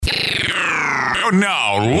You're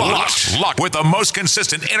now locked with the most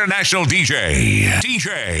consistent international DJ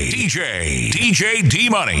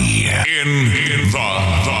D-Money in the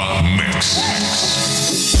mix.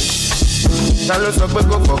 Talo sọ pé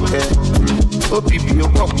kò kọ̀kẹ́, OPP ó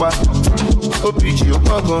kọ́pa, OPG ó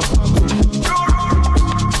kọ́gan.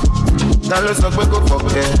 Talo sọ pé kò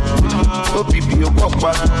kọ̀kẹ́, OPP ó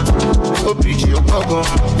kọ́pa, OPG ó kọ́gan.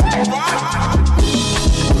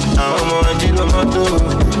 Àwọn ọmọ ẹjí ló mọ́ tó,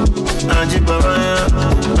 àjí bàbá yẹn,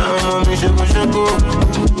 àwọn ọmọ mi ṣokúṣokú.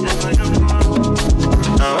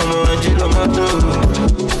 Àwọn ọmọ ẹjí ló mọ́ tó,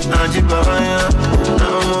 àjí bàbá yẹn,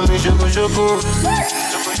 àwọn ọmọ mi ṣokúṣokú.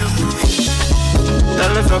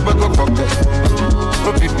 Talo sọ pé kò kọ̀kẹ́,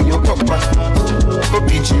 OPP ó kọ́pa,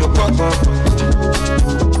 OPG ó kọ́gan.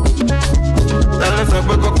 Talo sọ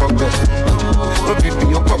pé kò kọ̀kẹ́, OPP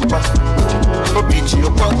ó kọ́pa, OPG ó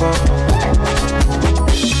kọ́gan.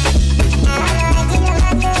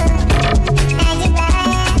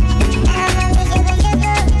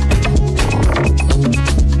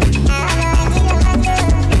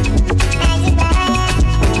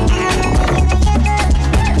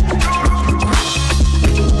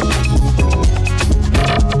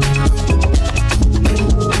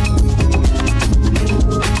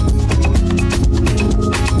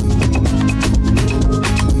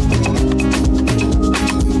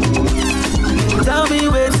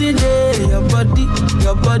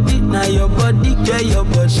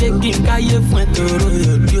 Shaking, kaye fun toro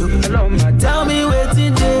yodio. Tell me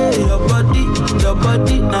wetin dey your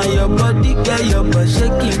body, now your body, get your body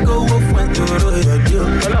shaking, go fun toro yodio.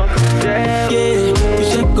 Yeah, you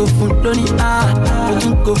shake go fun loni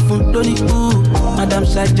you go fun loni Madam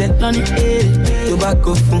Sergeant loni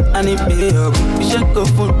tobacco fun ani pay up. You shake go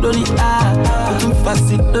fun loni you fast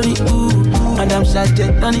loni Madam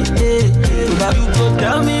Sergeant loni tobacco.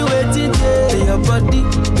 Tell me wetin dey your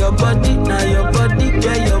body, now your body,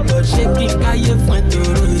 get your body shaking, kaye fun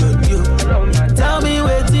toro yodio. Tell me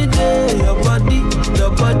wetin dey your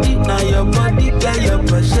body, now your body, get your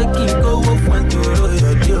body shaking, go fun toro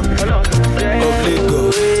yodio. Okay, go.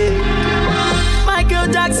 Michael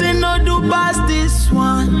Jackson no do past this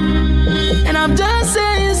one, and I'm just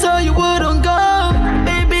saying so you wouldn't go.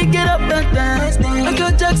 Baby, get up and dance.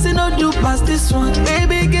 Michael Jackson no do past this one.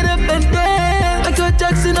 Baby, get up and dance. Michael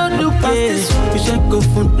Jackson no do past this one. You should go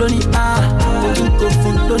fun loni you go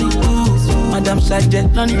fun loni Madam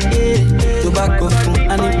Sergeant loni tobacco fun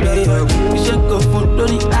ani play up. You should go fun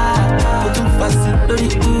loni you fast loni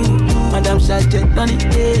Madam Sergeant loni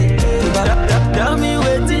tobacco. Tell me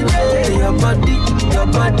wetin dey your body,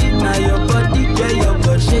 now your body, get your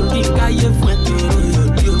body shaking, kaye fun toro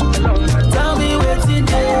yodio. Tell me wetin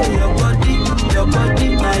dey your body,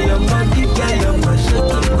 now your body, get your body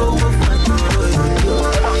shaking, go fun toro yodio.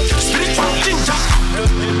 Spiritual ginger.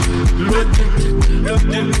 Loading.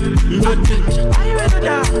 Are you ready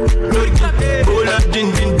now? Loading. Oh, loading.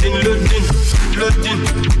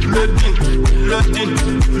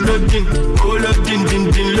 Oh, loading.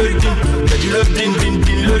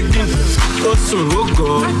 Ó sùn ó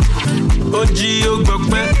gọ̀, ó jí ó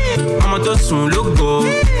gbọpẹ́. Ọmọ tó sùn ló gọ̀,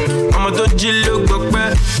 ọmọ tó jí ló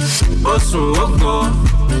gbọpẹ́. Ó sùn ó gọ̀,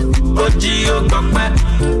 ó jí ó gbọpẹ́.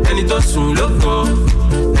 Ẹni tó sùn ló gọ̀,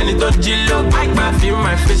 ẹni tó jí ló gbọpẹ́. I can feel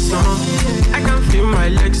my face no more, I can feel my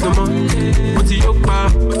legs no more. Mo ti yó pa,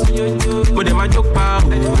 mo dẹ̀ máa jó pa.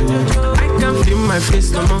 I can feel my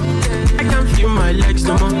face no more, I can feel my legs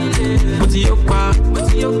no more. Mo ti yó pa,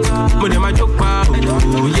 mo dẹ̀ máa jó pa.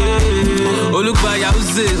 Oh yeah. Olùgbàyà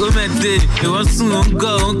Uze, Omede, ìwọ́n sùn ó ń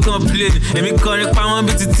gọ̀ ó ń complain. Èmi kọrin pa wọ́n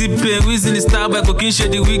bí ti T-Pain, Wizzy ní Starboy kò kí n ṣe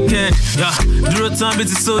the weekend. Dúró tán bí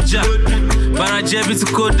ti Soja, Barajẹ́ bí ti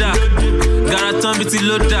Koda, Gara tán bí ti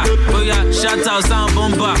Loda. Oya, shout out sáwọn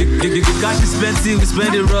bọ́mbà. The cash is plenty, we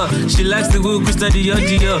spend it raw. She likes the good Christian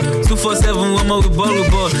Dior. 247, one more we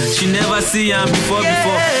ball. She never see am before.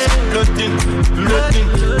 Loading.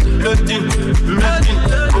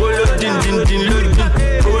 Oh, loading.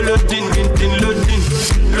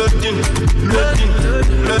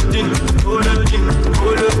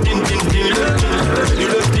 Oh, loading.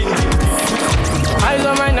 Eyes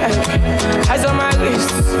on my neck, eyes on my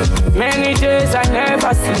wrist. Many days I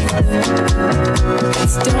never sleep.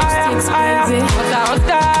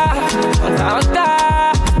 Hunter.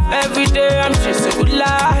 Every day I'm chasing good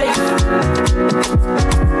life.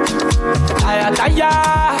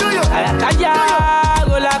 Tire,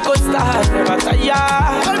 roller coaster, never tire.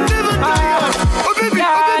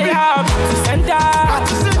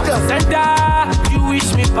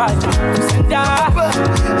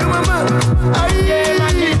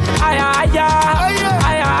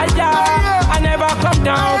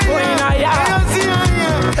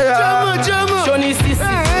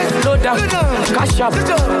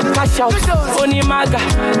 cash out. Only maga,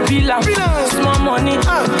 bilang, small money,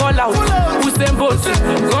 call out. Usain Bolt,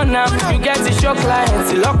 gone now. You get the show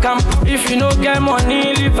clients, lock 'em. If you no get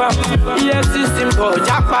money, leave 'em. EFC symbol,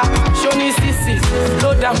 Japa, Shoni CC,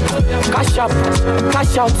 load down, cash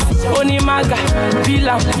out. Only maga,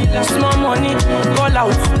 bilang, small money, call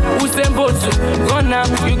out. Usain Bolt, gone now.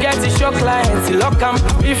 You get the show clients, lock 'em.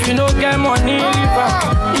 If you no get money, leave 'em.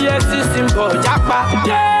 EFC symbol, Japa,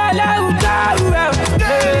 yeah.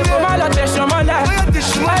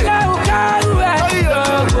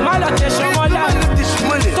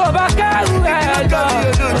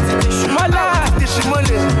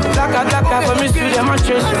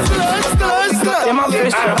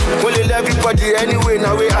 Well, everybody anyway,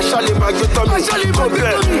 now we actually make you tell me.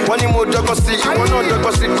 One more dog see, one other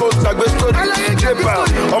dog see, coast like we story.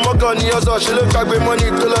 Oh my God, you also she look like money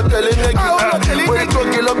to the telling. When you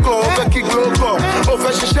talk, you look over, kick loco.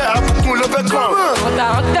 Over, she share up, cool over come.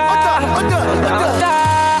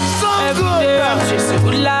 Every day I'm chasing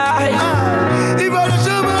good life. If I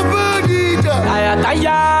show my body,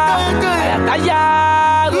 Ayataya,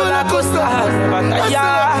 roller coaster,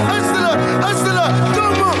 Hustler,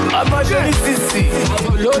 come on. I'm a Johnny CC.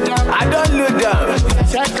 I don't load down.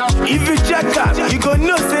 If you check out, you gon'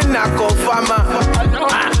 know say na confirmer.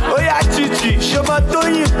 Oh yeah, Chichi, show my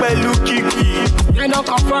Tony pẹ̀lú Kiki. You know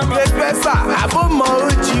confirm. Espesa, abo mo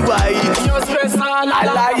oji wa yi.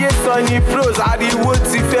 Àlàyé sọ ni pros, ariwo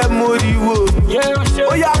ti fẹ́ moriwo.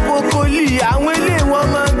 Ó yá Pokoli, àwọn ilé wọn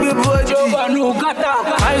máa ń gbé bọ́jú.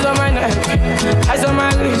 Eyes on my neck, eyes on my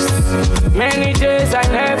wrist. Many days I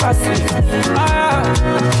never sleep.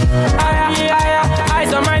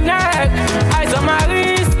 Eyes on my neck, eyes on my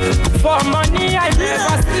wrist. For money I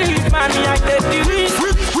never sleep, mommy I take the risk.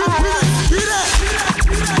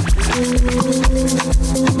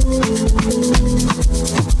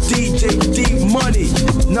 DJ D Money,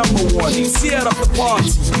 number one. Tear up the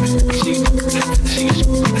party.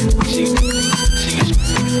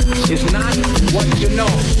 It's not what you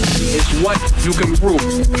know, it's what you can prove.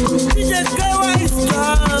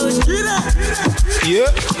 Yeah.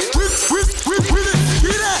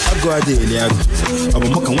 I go out there, I'm a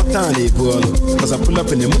mock and what time they go. Because I pull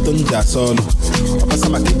up in the mutton jas on. Pasa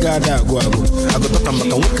makigada guago. I go talk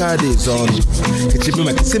about Wukade zone. It's even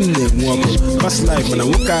like Simne walk. Past life when I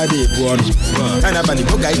Wukade born. And I'm the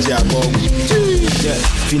book I jab. Yeah,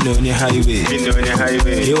 Fino on the highway.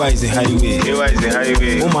 Here is the highway.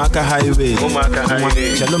 Omaka highway.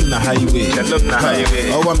 Shalom na highway.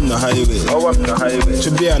 Oh, I'm the highway. To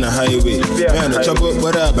be on the highway. And the trouble,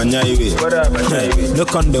 what up, and highway.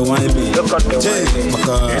 Look on the wine.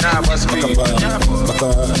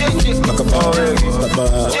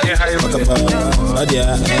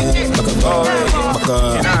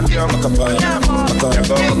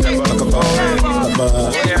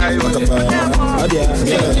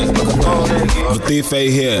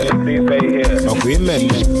 Here. Okay, men.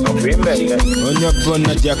 On your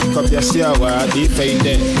brother, Jack, copy a siawa, they fade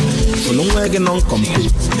there. For no wagon on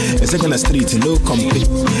complete. A second street, no complete.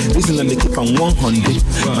 Listen, and they keep on 100.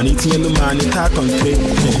 Man, it's yellow man, it's hard on trade.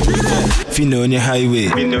 Fino on your highway.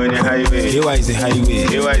 Here is the highway.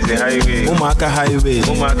 Omaka highway.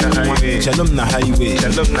 Shalom na highway.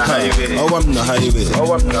 Oh, I'm the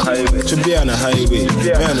highway. To be on a highway.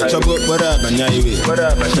 Man, the trouble, what up, and highway.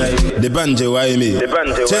 The banjo, why me?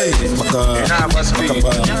 Say,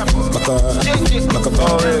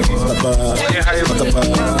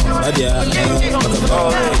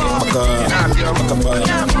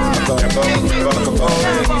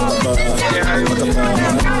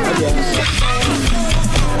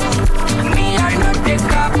 Me, I not the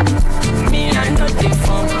cup. Me, I not the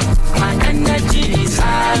phone. My energy is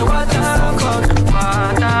high. What the fuck?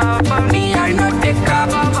 Me, I not the cup.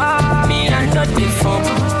 Me, I not the phone.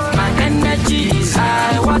 My energy is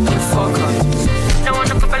high. What the fuck? Don't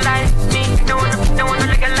wanna verbalize me. Don't wanna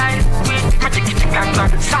legalize me. My chicken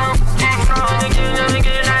got sound.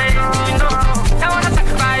 Don't wanna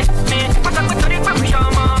sacrifice me. What's up with the show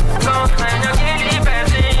more? Go, I don't get it,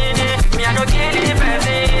 baby. Me, I don't get it,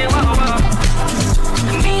 baby.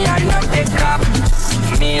 Me, I not the cup.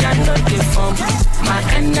 Me, I not the phone. My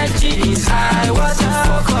energy is high. What the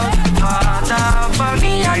fuck?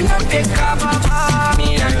 Me, I not the cup. Me,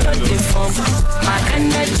 I not the phone. My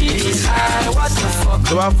energy is high. What the fuck?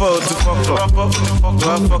 tó bá fọ́ o ti fọ́kọ̀, tó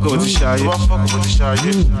bá fọ́kọ̀ o ti ṣayé.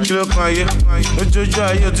 Kí ló kan ayé? Lójoojú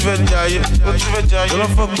ayé o ti fẹ́ di ayé. Tó lọ́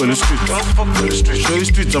fọ́ pẹ̀lú street. Lórí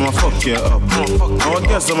street ọmọ fuck it up. Àwọn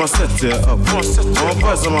girls ọmọ set it up. Àwọn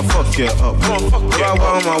boys ọmọ fuck it up. Tó bá wá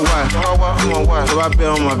ọmọ wá. Tó bá bẹ́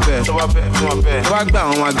ọmọ bẹ́. Tó bá gbà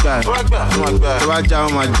ọmọ gbà. Tó bá já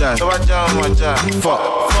ọmọ já.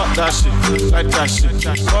 Fuck that shit, like that shit.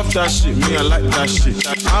 Fuck that shit, me I like that shit.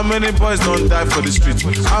 How many boys don't die for the streets?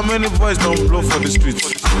 How many boys don't blow for the streets?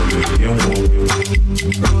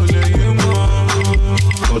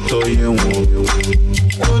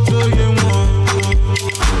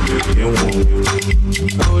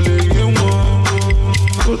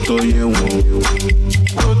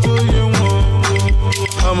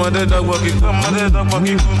 Ọmọdé dọ́gbọ́n kíkọ́,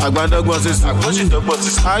 àgbà dọ́gbọ́n sísè,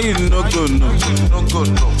 ayé no go no,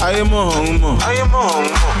 ayé mọ̀ ọ̀hún mọ̀,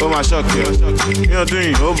 ó máa ṣọ́ọ̀kì ẹ̀, ní ọdún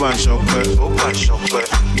yìí ó bá ń ṣọpẹ́,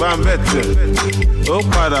 bá ń bẹ̀ tẹ̀, ó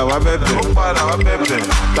padà wá bẹ̀bẹ̀,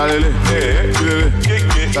 talẹ́lẹ̀,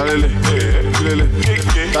 talẹ́lẹ̀,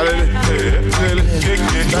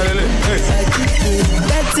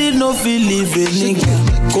 Betty no fit leave a nigga,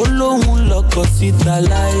 kó lóhun lọ́kọ̀ síta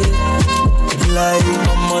láyé.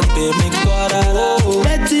 Ọmọ tèmi kọ́ rárá.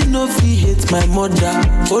 Betty no fit hate my mother,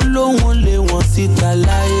 ó lóhun lé wọn síta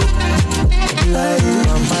láyé.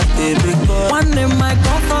 Mama tèmi kọ́. One name I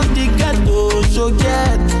come from the ghetto, so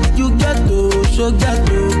get, you ghetto, so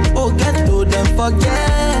ghetto, oh ghetto, then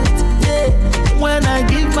forget. Yeah. When I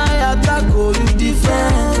give my attack, oh you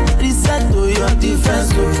defend, reset to your defense,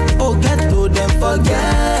 oh ghetto, then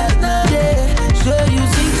forget. Yeah. So you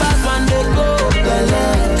see back when they go,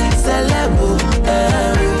 celebo,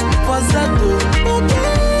 falsetto.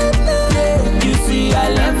 You see, I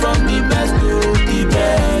learn from the best to the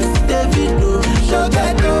best. Davido,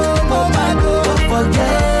 Shogato, Mobado, don't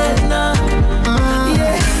forget now.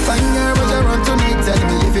 Yeah, fine girl, what you run tonight? Tell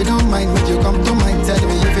me if you don't mind, would you come to mind? Tell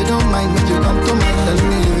me if you don't mind, would you come to mind? Tell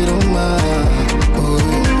me if you don't mind. Oh,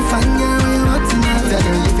 fine girl, what you run tonight? Tell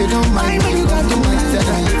me if you don't mind, would you come to mind? Tell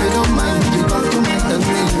me if you don't mind, would you come to mind? Tell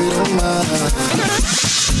me if you don't mind.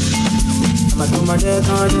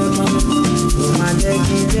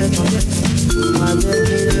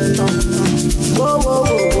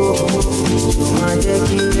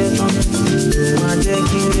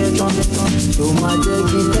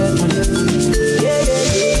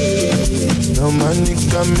 No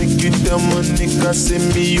manica make it the monica say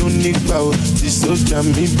me unique bow. This soldier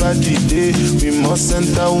me body day. We must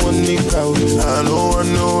enter one nick out. I don't want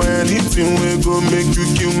know anything we go make you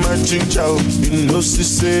kill my chow. You know she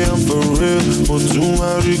say I'm for real. But you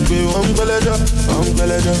want to be one belada.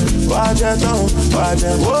 Why that on?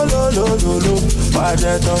 Oh lo lo lo lo. Why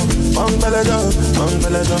that on? One belada.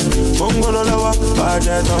 Mongolo lawa. Why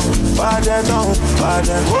that on?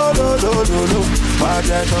 Oh lo lo lo lo. Why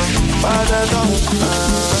that on?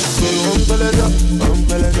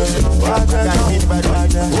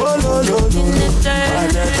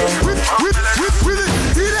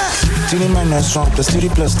 Three minus 1 plus 3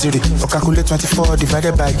 plus 3. Or calculate 24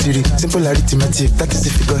 divided by 3. Simple arithmetic, that is the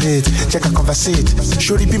figure 8. Check and conversate.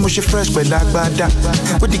 Shorty be mushy fresh, but like bada.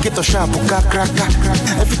 With the ghetto sharp, crack.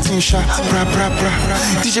 Everything sharp, bra.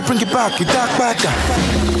 DJ bring it back, you dark bada.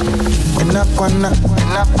 Enakwana,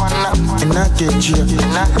 enakechi.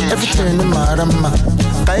 Everything in marama.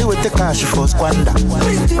 Kai with the cash for squander.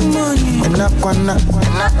 Enakwana,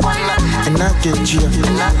 enakechi.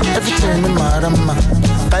 Everything in marama.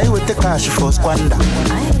 Kai with the cash for squander.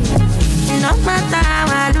 No matter how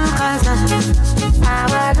I do casa.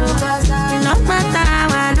 No matter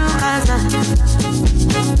how I do casa.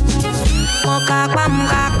 Mokapa,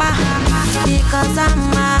 because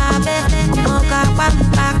I'm a baby. Mokapa,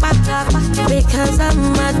 because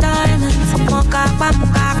I'm a diamond. Mokapa,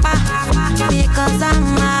 because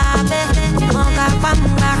I'm a baby. Mokapa.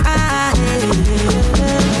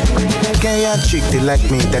 Kenyan chick, they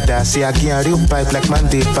like me, dada. See, I get a real pipe like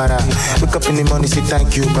Monday para. Wake up in the morning, say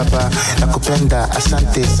thank you, papa. Nakupenda,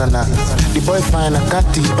 asante sana. The boy fine, I got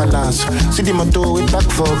the balance. See the motor, we back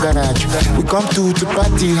for garage. We come to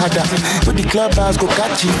party harder. With the clubhouse, go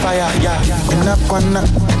catch fire, yeah. Enakwana,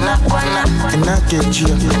 enakechi.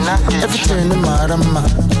 Everything in marama.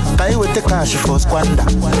 Kai with the cash for squander.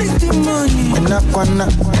 Enakwana,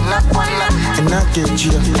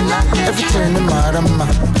 enakechi. Everything in marama.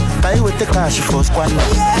 Kai with the cash for squander.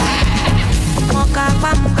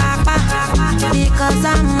 Mokapa, because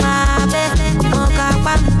I'm a baby.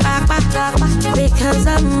 Mokapa, because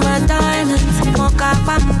I'm a diamond.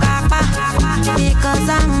 Mokapa, because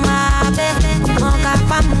I'm a baby.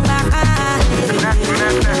 Mokapa.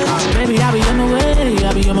 Baby, I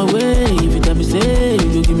be on my way. If you tell me say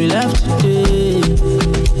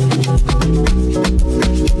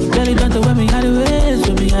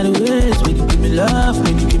love,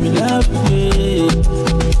 yeah.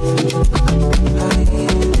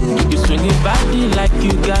 You swing it body like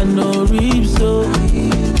you got no ribs, so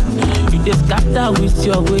you just scatter with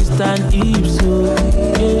your waist and hips, so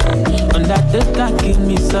yeah. On that testa, give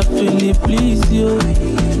me something, please, yo.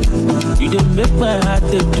 You didn't make my heart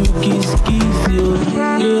do kiss, yo,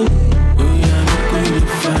 yeah. Oh yeah, I'm going to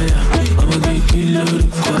fire. I'ma get you low to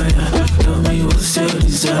fire. Tell me what's your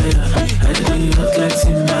desire. I did it hot like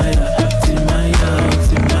Timaya.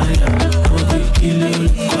 I'ma get you low to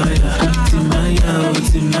fire. Timaya.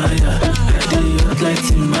 I did it hot like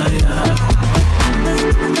Timaya.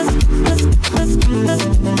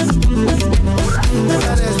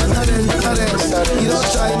 You don't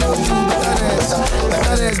try no better.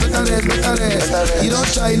 You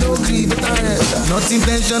don't try no creep, not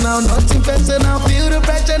intentional. Feel the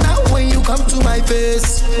pressure now when you come to my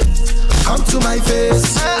face.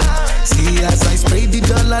 See as I spray the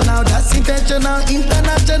dollar now, that's intentional,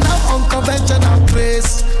 international, unconventional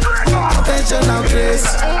grace. Conventional grace.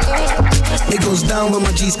 It goes down when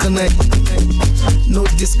my G's connect. No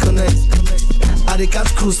disconnect. I the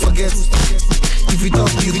catch cruise forget. If you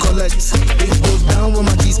talk, you collect. It goes down when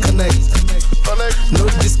my G's connect. No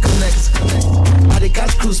disconnect. I the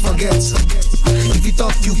catch cruise forget. If you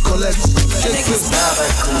talk, you collect. Shake it.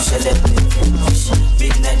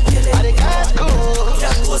 Big neck killing. I the catch cruise.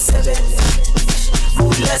 That goes 7.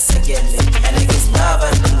 Foodless again. And it gets never.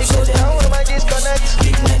 It goes down when my G's connect.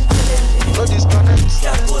 Big neck killing. No disconnect.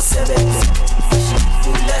 That goes 7.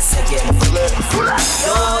 Foodless again.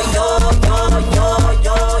 Yo.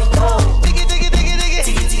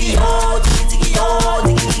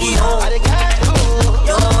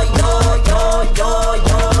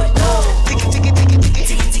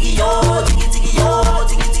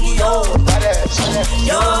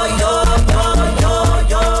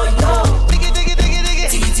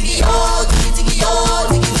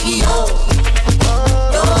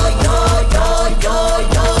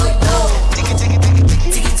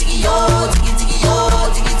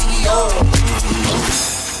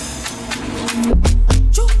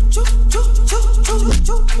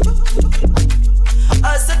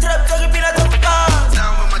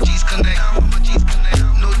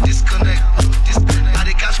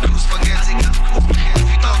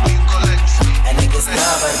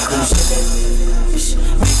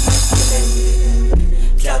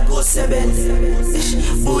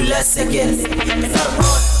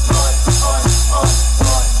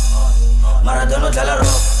 Maradona dalla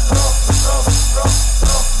rock.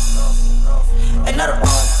 And not on.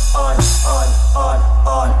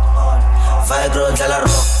 Viagra dalla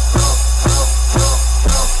rock.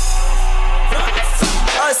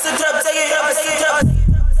 I sit trap, take it.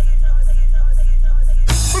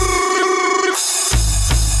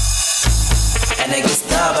 And I get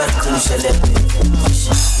started, crucial.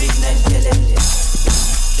 Big neck, killing.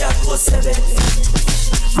 That goes 7.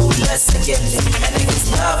 Foodless again, and I get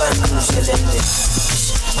started, crucial.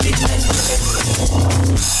 Big neck, killing.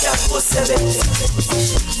 That goes 7.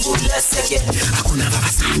 Foodless again. Hakuna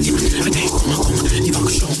vabasaji, vade koma, niva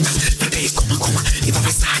kushonga. Vade koma, niva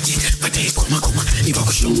vabasaji, vade koma, niva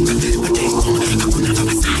kushonga. Vade koma, hakuna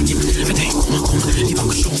vabasaji, vade koma, niva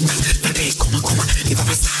kushonga. Vade koma, niva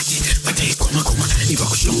vabasaji, vade koma, niva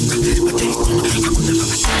kushonga. Vade koma, hakuna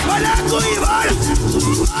vabasaji. Malako Ivan,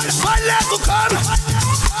 Malako kama,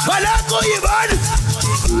 Malako Ivan,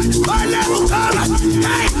 Malako kama,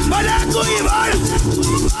 Malako Ivan,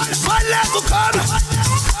 Malako kama,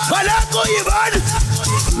 Malako Ivan.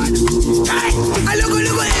 Alogo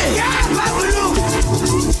ya babulu,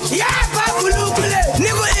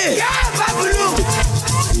 nigo ya babulu,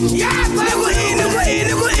 ya babulu,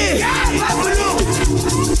 ya babulu,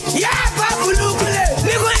 ya babulu,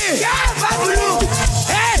 nigo ya babulu,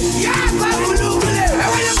 ya babulu. I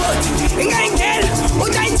wanna vote, ingangel,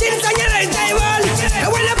 utayichin tanyela Taiwan. I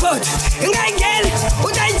wanna vote, ingangel,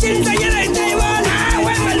 utayichin tanyela Taiwan. I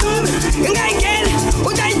wanna loom, ingangel,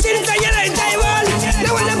 utayichin tanyela Taiwan.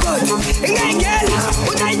 I wanna vote, ingangel,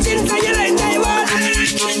 utayichin tanyela Taiwan.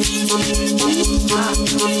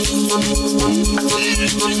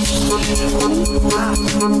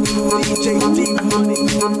 DJ Deep money.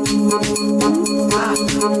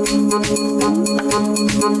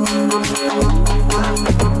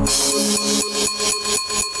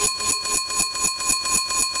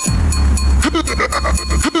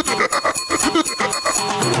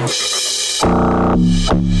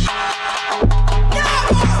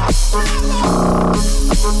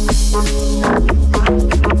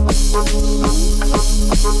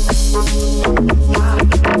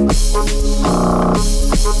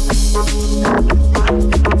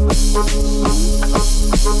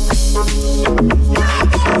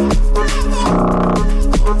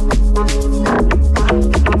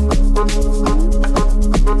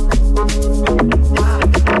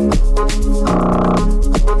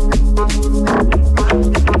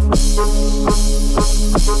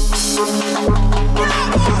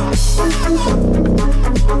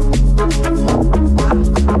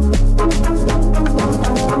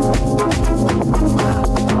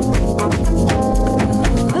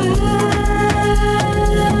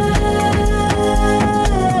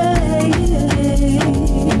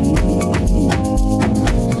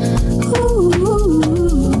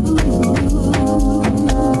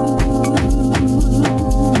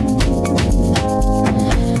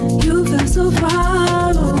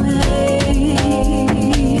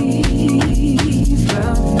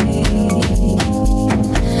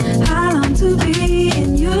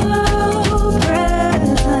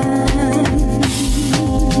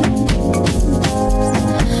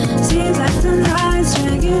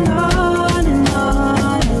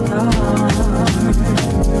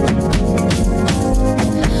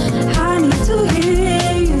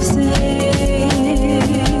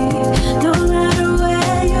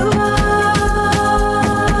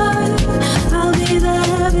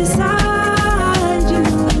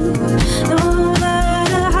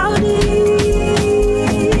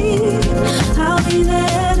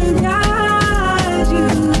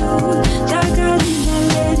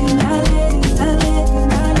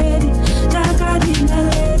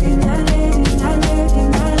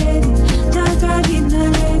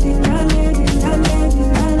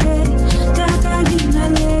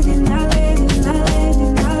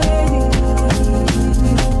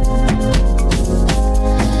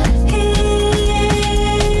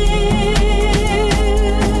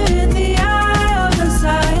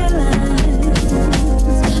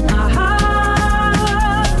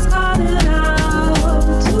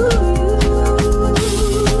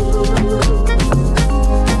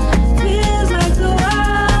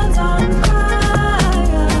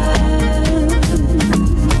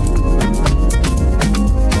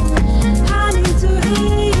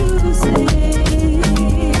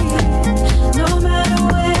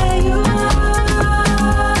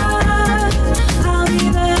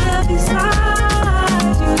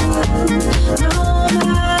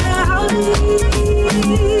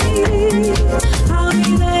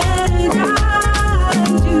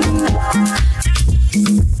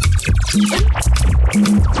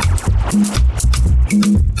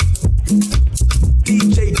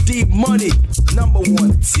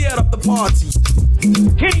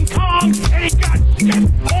 King Kong, and he got shit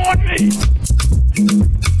on me.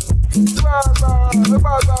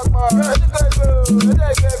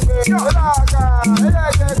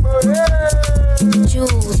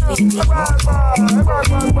 Jules, baby.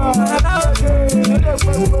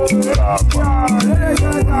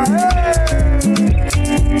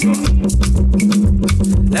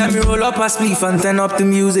 Let me roll up a spliff and turn up the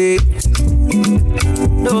music.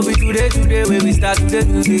 No be today when we start to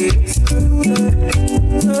do this.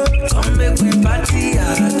 Come make we party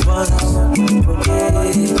at once.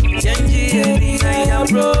 Change any night,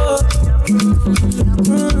 bro.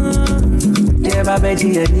 Yeah, my baby,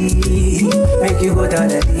 make you go down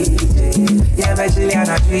the DJ. Yeah, my Chilean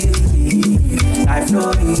tree. Life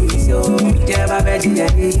no easy, yo. Yeah, my baby,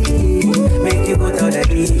 make you go down the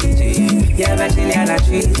DJ. Yeah, my Chilean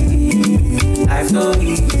tree. Life no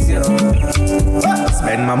easy, yo.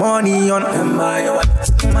 Spend my money on my what?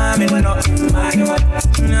 My what? My what?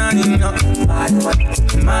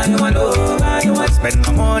 My what? Oh, my what? Spend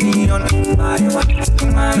my money on my what?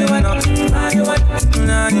 My what? My what?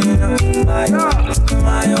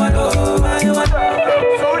 My what? Oh, my what?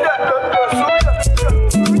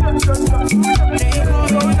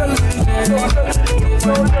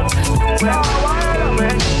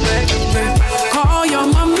 Call your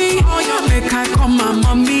mommy, make I call my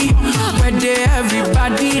mommy. Where they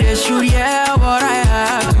everybody they should hear what I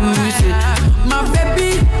have to say. My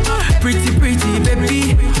baby, pretty baby,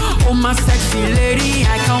 oh my sexy lady,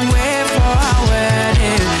 I can't wait for our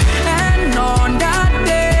wedding. And on that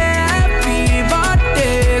day, happy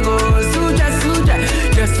birthday goes Suja.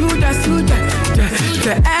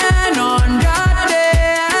 And on that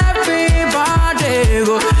day, happy birthday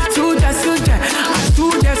goes Suja.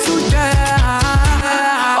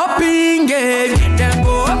 Opingate, then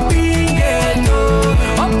go opingate,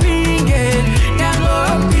 opingate, then go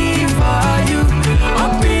oping for you.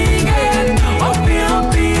 Opingate,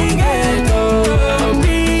 opingate,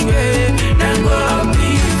 opingate, then go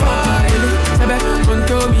oping for you. Sabe,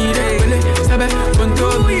 conto mire, sabe, conto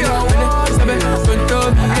mire, sabe, conto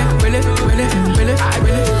mire, sabe, conto mire,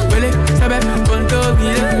 sabe, conto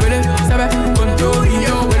mire, sabe,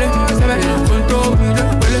 conto mire.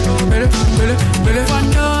 For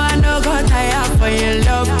no, I no go tire for your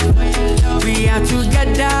love. We are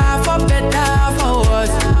together for better, for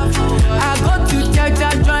worse. I go to church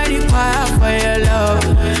and join the choir for your love.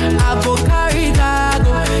 I go carry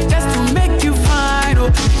cargo just to make you fine. Oh,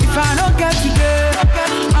 if I don't get today,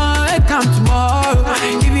 I'll come tomorrow.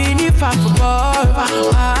 Even if I forgot,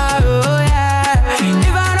 oh yeah.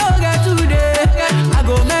 If I don't get today, I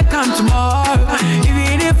go make come tomorrow.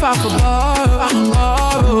 Even if I forgot,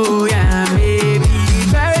 oh yeah, baby.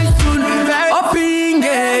 Very soon, very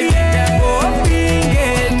opingate, then go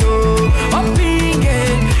opingate,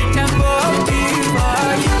 opingate, then go oping for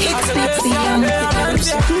you.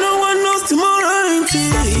 No one knows tomorrow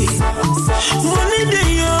until money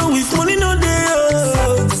day with money no day.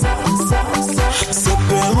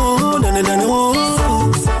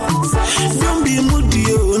 Don't be moody,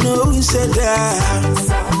 no one said that.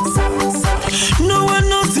 No one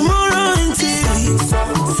knows tomorrow until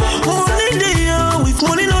money day with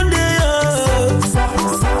money no day.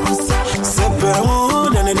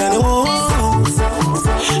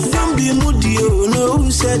 Don't be moody, no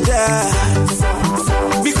one said that.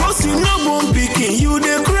 Because you know one picking, you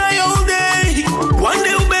they cry all day. One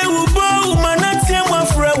day will bow, man, not tell my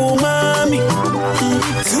friend, mommy.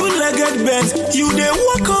 Two-legged beds, you they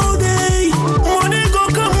walk all day. Money go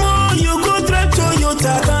come on, you go drive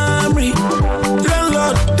Toyota Camry.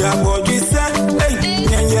 Landlord, that what you said, hey,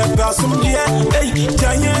 yeah, about some dear, hey,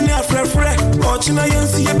 Jayana, Fre, Ochina, you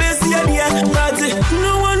see a best idea, but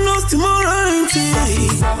no one knows tomorrow until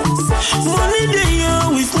money day,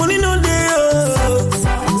 with money no day.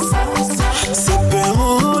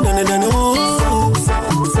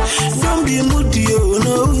 Don't be moody,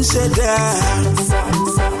 no one said that.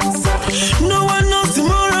 No one knows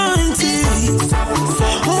tomorrow until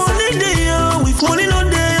money day with money no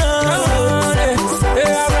day.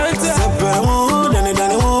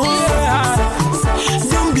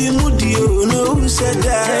 Don't be moody, no one said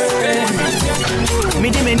that. Me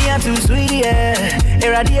di me nia too sweet, yeah.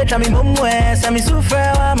 Irradiate me mumwe, sa mi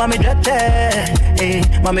sufrewa, mami drete.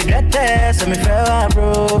 Mami drete, sa mi frewa,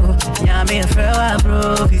 bro. Ya mi frewa,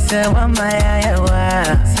 bro. Fi se wa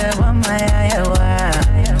mayawa,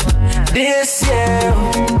 This year,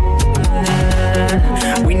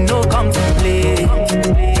 we no come to play.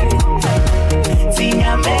 See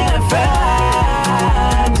ya me frewa,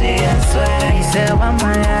 I swear. Fi se wa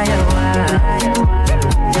mayawa.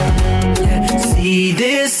 See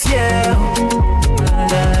this year,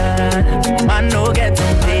 man no get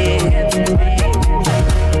get to play.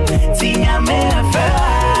 Tia me a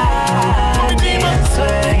Friday. So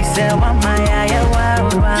he said, "What my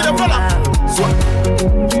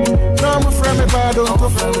No, I'm a friend of Bado,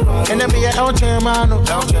 and then be a El Germano.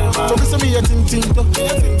 Focus on me a Tintinto,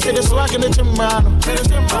 get a swag in the Germano.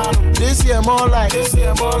 This year more like,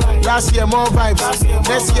 last year more vibes.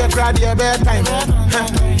 Next year, crowd year bedtime.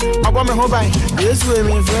 I want me home by this way,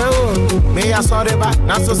 me friend. Me, I saw the back,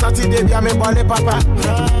 not so Saturday, be a me body papa.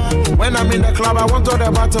 When I'm in the club, I want all the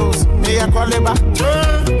bottles. Me, I call it back.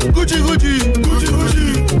 Gucci, Gucci, Gucci, Gucci.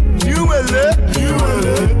 You will it,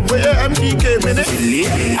 where your MPK minute.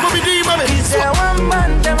 Bobby D, mommy. He said, "One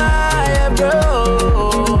man, them I bro.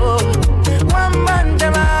 One man,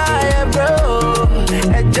 them I bro.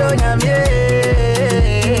 Enjoy me,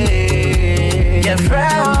 your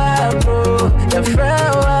friend, bro. Your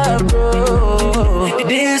friend, bro.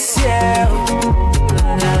 This year,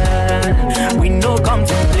 we no come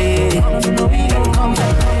to play. We no come to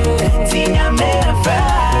play. Tia me a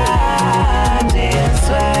Friday,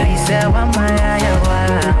 so he said, "One man,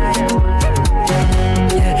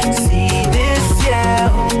 see this year,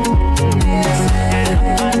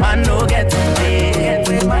 I no get to play.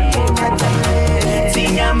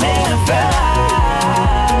 Tia me a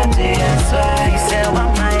Friday, so he said,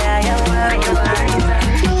 "One man,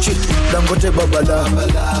 Dangote babala,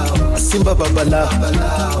 Simba babala,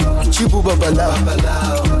 Chibu babala,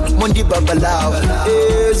 Mondi babala,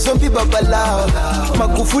 Zombie babala,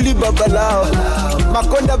 Magufuli babala,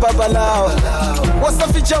 Makonda babala,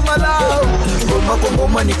 Wasafi chamalao,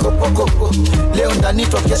 Goma niko poko, leo ndani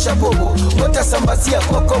kesha bobo, wote sambasia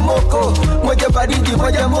koko moko, moja baridi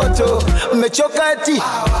moja moto, mmechoka eti,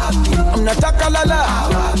 mnataka lala,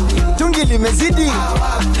 tungi limezidi,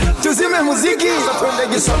 tuzime muziki, twende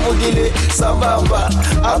gisambugile, sambamba,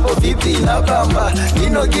 hapo vipi na bamba,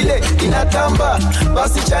 inogile inatamba,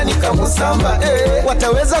 basi chani kamusamba,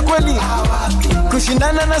 wataweza kweli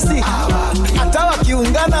kushindana nasi, hata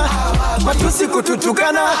wakiungana, matusi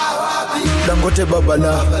kututukana. Dangote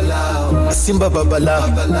babala, Simba babala,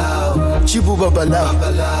 Chibu babala,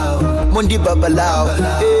 Mondi babala,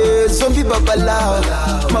 Zombie babala,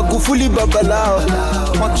 Magufuli babala,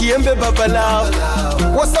 Makiembe babala,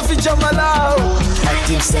 Wasafi jamalao.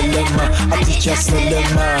 Ati Selema, ati cha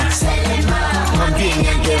Selema, Mwambie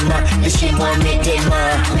ngema, lishi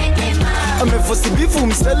mwamedema, amefosi bifu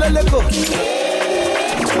mseleleko.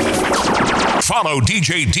 Follow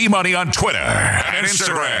DJ D-Money on Twitter and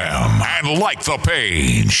Instagram and like the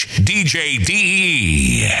page DJ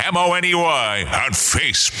DEMONEY on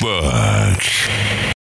Facebook.